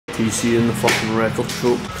you see in the fucking record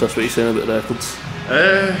shop? That's what you're saying about the records.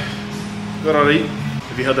 They're alright.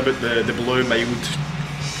 Have you heard about the Blue Mild?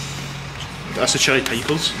 That's the Chili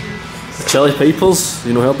Pipers. The Chili Pipers?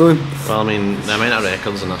 You know how they're doing? Well, I mean, the amount of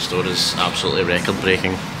records in this store is absolutely record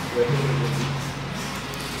breaking.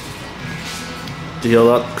 Do you hear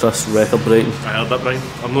that, Chris? Record breaking. I heard that, Brian.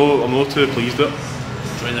 I'm not too pleased with it.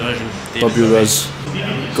 Join the vision. W-Riz.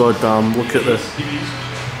 God damn, look at this.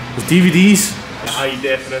 There's DVDs. The high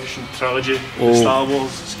definition trilogy. Oh. Star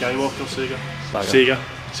Wars, Skywalker, Sega, like the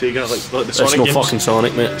Sonic It's no games. fucking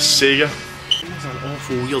Sonic, mate. Sega. There's an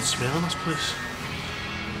awful weird smell in this place.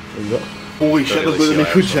 Holy shit, there's got the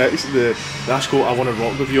Michael Jackson, that's got I Wanna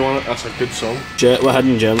Rock With You on it, that's a good song. What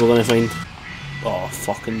hidden gem we're gonna find? Oh,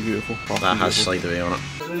 fucking beautiful. Fucking That has beautiful. slide away on it.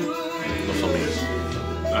 Not for me.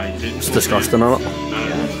 It's disgusting, isn't it?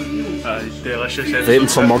 Delicious. Vaping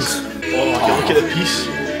for mugs. Oh, look at the piece.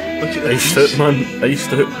 Look at the Iced piece. out, man.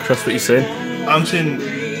 Iced out. Chris, what you saying? I'm saying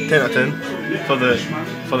 10 out of 10 for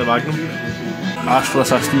the Magnum. Ask for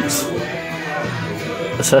assistance.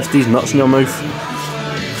 Assist these nuts in your mouth.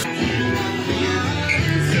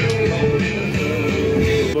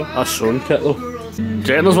 That's sewing kit though. Do you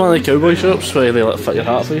reckon there's one of the cowboy shops where they like fit your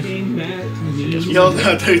hat for you? Yeah, I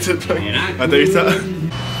doubt it. I doubt it.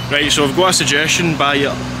 Right, so I've got a suggestion by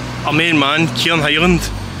a main man, Kieran Highland,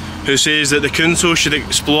 who says that the Cooncil should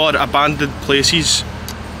explore abandoned places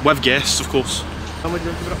with guests, of course. How much do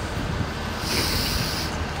you think about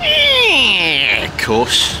Of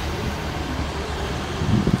course.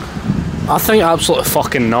 I think absolutely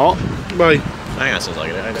fucking not. it? Why? I think that sounds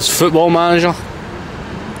like it. It's football manager.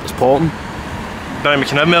 It's Portman. Brian, we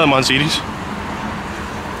can have Melon Man series.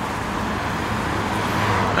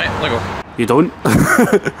 Right, let go. You don't.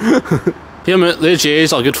 Here mate, the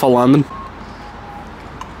J's are good for landing.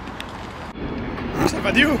 It's a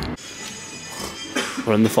video.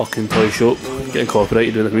 We're in the fucking toy shop, getting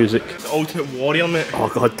copyrighted with the music. The Ultimate Warrior, mate. Oh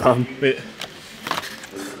god damn. Wait.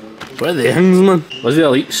 Where are the things, man? Where's the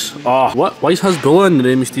elites? Ah, what? Why is Hasbulla in the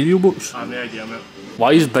Rey Mysterio books? I have no idea, mate.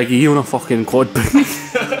 Why is Big E on a fucking quad bike? Where's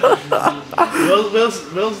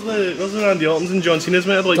the Randy Ortons and John Cena's,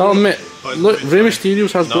 mate? Like, Damn mate, look, Rey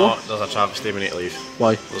Mysterio's Hasbulla. No, there's a travesty we need to leave.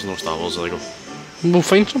 Why? There's no Star Wars Lego. We'll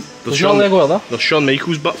find some. There's Shawn- no Lego are there. There's Shawn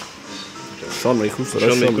Michaels, but Shawn Michaels, there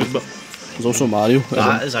is Shawn Shawn Michaels, but There's also Mario.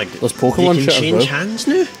 That is a There's Pokemon you shit can as change well. hands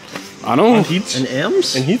now? I know. and Heats. In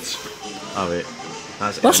Arms? And Heats. Oh wait.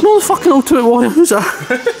 That's not the fucking Ultimate Warrior, who's that?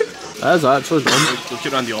 That is actually done. Look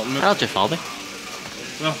at Randy Orton, mate. I'll just Falby.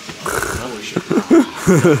 Well, £3,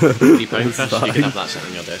 Chris. You can have that sitting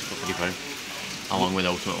on your desk for £3. Along with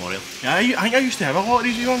Ultimate Warrior. yeah, I think I used to have a lot of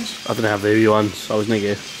these wee ones. I didn't have the wee ones, I wasn't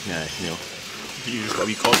gay. Yeah, no. You just got a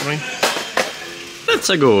wee cock ring. Let's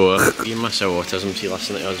go. You and my cell autism, see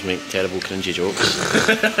listening to us make terrible cringy jokes.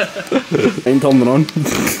 I'm turning on.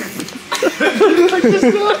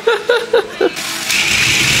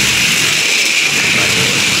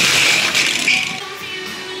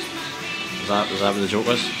 Was that what the joke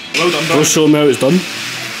was? Well done, Go Dan. show me how it's done.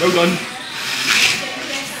 Well done.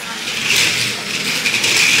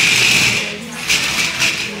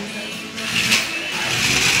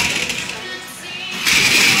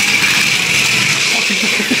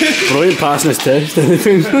 Bro ain't passing his test,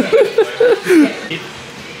 anything.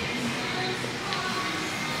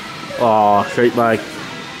 Oh, straight back.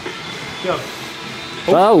 Yeah.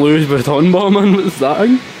 That Louis Vuitton bomb, man, what's that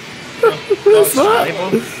thing? What's that?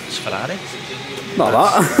 It's Ferrari. Not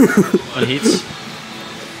that. On Heats.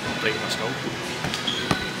 Break my skull.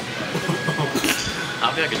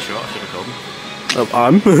 That'd be a good shot if you're recording.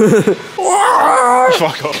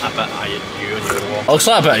 Fuck off. I bet you and your wall. Looks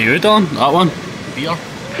like a bit of you, Don, that one. Beer.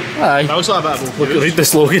 Aye. That was like a bit of both. Look, read the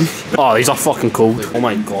slogan. Oh, these are fucking cold. Oh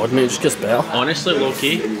my god, mate, it just gets better. Honestly, low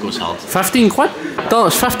key, goes hard. 15 quid? Don,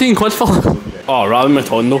 it's 15 quid for that. Oh, rather than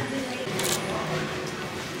Vuitton though.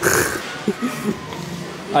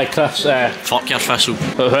 Aye, Chris, Fuck your thistle.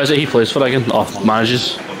 who is it he plays for again? Oh,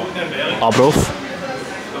 manages. Arbroath.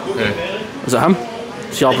 Who? Is it him?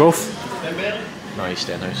 Is he Arbroath? No, he's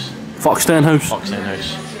Stenhouse. Fuck Stenhouse. Fuck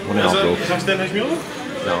Stenhouse. One in Is Arbroath. that Stenhouse Mueller?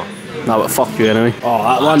 No. Nah, but fuck you anyway. Oh,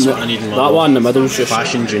 that one, what I need in my that life. one in the middle is just...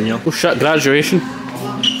 Fashion Junior. Oh shit, graduation.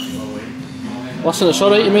 Listen, it's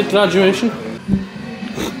alright you made graduation.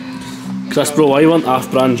 Chris, bro, why you want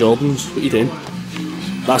half-brand Jordans? What are you doing?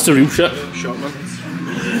 That's the real shit. Shot, man.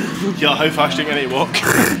 Yeah, how fast do you need to walk?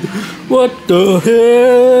 What the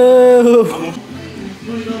hell?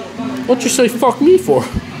 What'd you say fuck me for?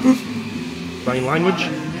 Fine language.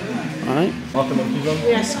 Alright.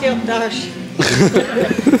 Yeah, skip dash.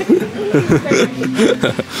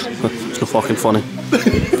 It's not fucking funny.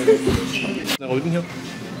 They're loud in here.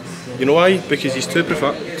 You know why? Because he's too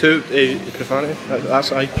profanity.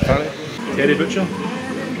 That's I profanity. Terry Butcher.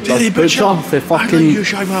 Terry Butcher for fucking. I know you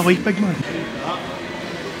shag my life, big man.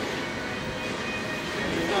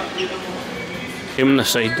 Him in the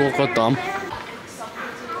side door, goddamn.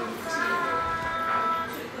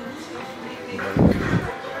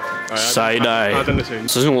 Side eye.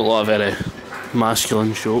 This doesn't look like a very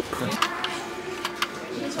masculine shop.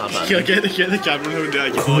 Get the camera and do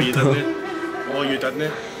that. Oh, you didn't it? Oh, you didn't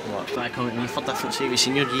it? What? I come at me for different say, we've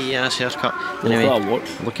seen your gee ass haircut. Anyway,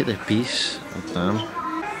 look at the piece. Oh, damn.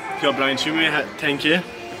 Yo, Brian, see when we hit 10k,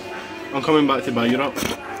 I'm coming back to buy you up.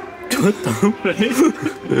 Goddamn.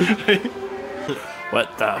 What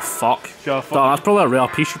the fuck? Yeah, Damn, that's probably a rare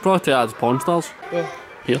piece. You probably take that as Pawn Stars. Yeah.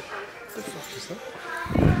 Here. What the fuck is that?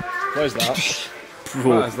 What is that?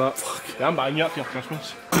 Bro. What is that? Yeah, I'm buying you up for your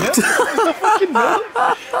Christmas. Yeah? Fucking milk.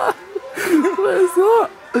 What is that?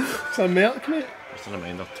 It's a milk, mate. Just a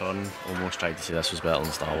reminder, TORRIN almost tried to say this was better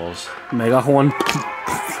than Star Wars. Megaphone.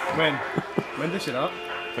 When? When did you say that?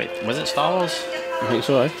 Wait, was it Star Wars? I think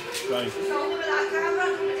so, eh? Right.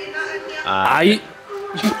 Aye.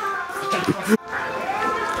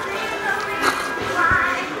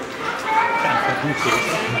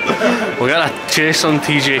 We got a chase on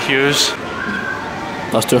TJ Hughes.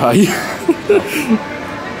 That's too high.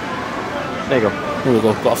 There you go. There we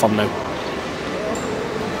go, got a thumbnail.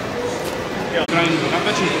 Yeah, Brian, that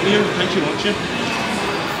bitch is here. Thanks you watching.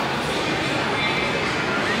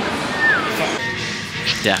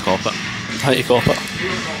 Yeah, cop it. How do you cop it?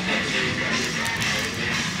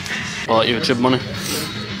 Or like YouTube money?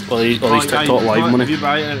 Or these TikTok live money? If you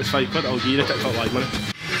buy it and it's £5, I'll give you the TikTok live money.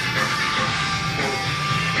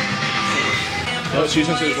 Let's use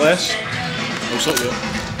since it's less. I'll sort you up.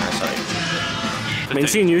 That's alright. I mean,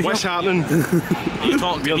 seeing you What's happening? You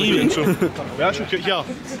talk to me. So, we actually cook here.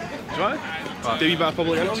 Do you want it? Do we back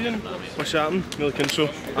public interviewing? What's happening? Nearly Cooncil.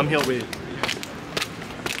 I'm here with you.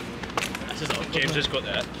 James has got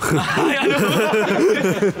that. I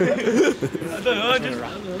don't know,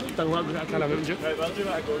 just don't want that kind of mountain dew. Right, we'll do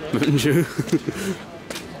that go now. Mountain Dew.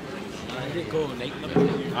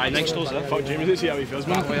 Aye, next door's there. Fuck James, let's see how he feels,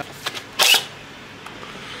 man.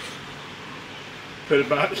 Put it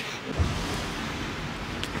back.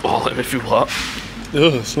 Oh, let me feel that.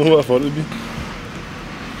 Oh, it's not what I thought it'd be.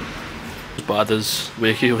 As bad as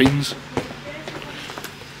Wakey Wines.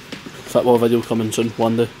 Football video coming soon,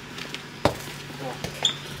 one day.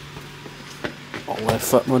 Oh, left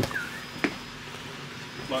foot, man.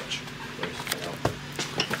 Much.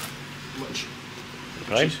 Much.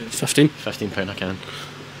 Right? 15? £15 I can.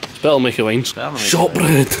 It's better than Wakey Wines.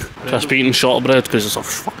 Shortbread! Chris beating shortbread because it's a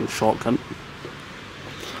fucking short cunt.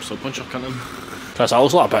 So punch your cunt in. Chris, that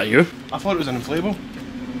looks like a bit of you. I thought it was an inflatable.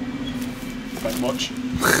 Bit much.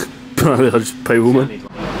 They're just pale, man.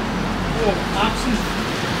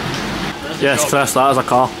 Yes, Chris, that is a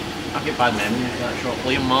car. I've got bad memory of that shot.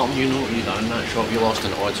 Liam Martin, you know what you done in that shot. You lost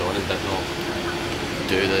an odds on and did not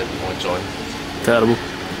do the odds on. Terrible.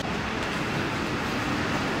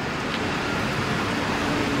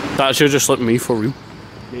 That should just like me for real.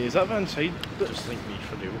 Mate, is that van side? Just like me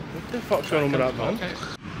for real. What the fuck's going on with that van?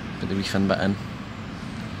 Put the wee fin bit in.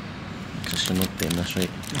 Because you're not doing this right.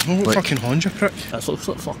 Oh, what fucking horns, you prick? That looks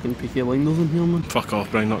like fucking PK Blinders in here, man. Fuck off,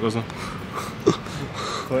 Brian, that doesn't.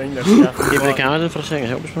 Give me the camera for a second,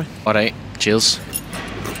 help us, mate. Alright, cheers.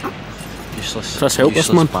 Useless. Chris, help us,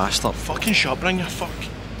 man. Bastard. Fucking shut, Brian, you fuck.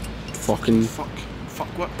 Fucking Fuck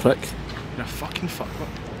what? prick. You're a fucking fuck what?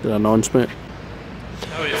 You're a nonce, mate.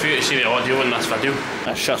 For you to see the audio in this video.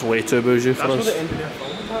 That shit's way too bougie for us. That's what the engineer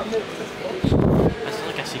filmed that, mate. This is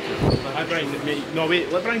like a secret. Hi, Brian, mate. No, wait,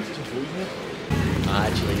 let Brian take some photos, mate.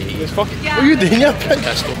 Actually, It's fucking. What are you doing, you prick?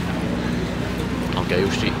 pistol. On Gale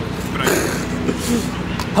Street.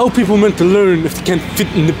 How are people meant to learn if they can't fit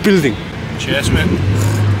in the building? Chess, mate.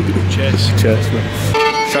 Chess. Chess,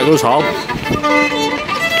 man. Shit goes hard.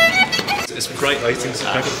 It's bright lighting, so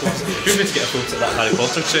people need to get a photo of that Harry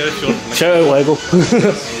Potter chair if you want. Shout out Lego.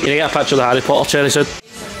 You get a picture of the Harry Potter chair, he said.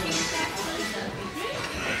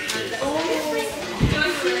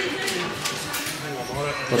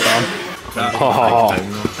 What's that?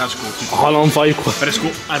 That's cool. 105 quid. But it's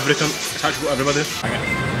got everything. It's actually got everybody.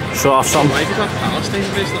 Show off something. Why is that Palestine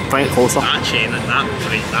bracelet? Bring it closer. That chain and that,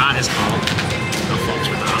 right, that is hard. No fucks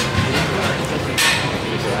with that.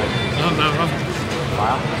 No.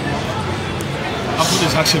 I thought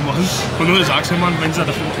there's actually one. Well, no, there's actually one. Mine's a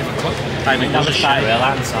different type of colour. I mean, that was shit well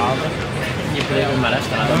answered. You put it on my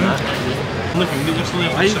wrist and I done that. Only thing that you're still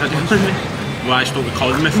there. Why I still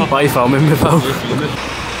recording me for? Why are you filming me, pal?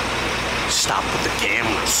 Stop with the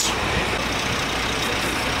cameras.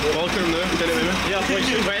 Welcome now, did it remember? Yeah,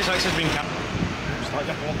 26 has been cut. Start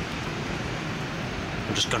your call.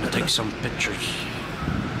 I'm just gonna take some pictures.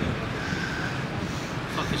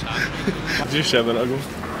 Fuck is happening? Did you 7 minutes ago?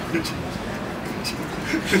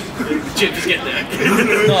 Jim, just get there.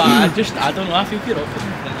 No, I don't know, I feel good off it.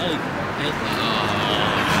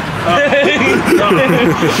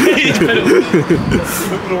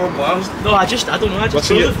 No, I don't know, I just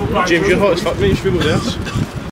Listen, James, you're hot as fuck, mate, you should be able to do this.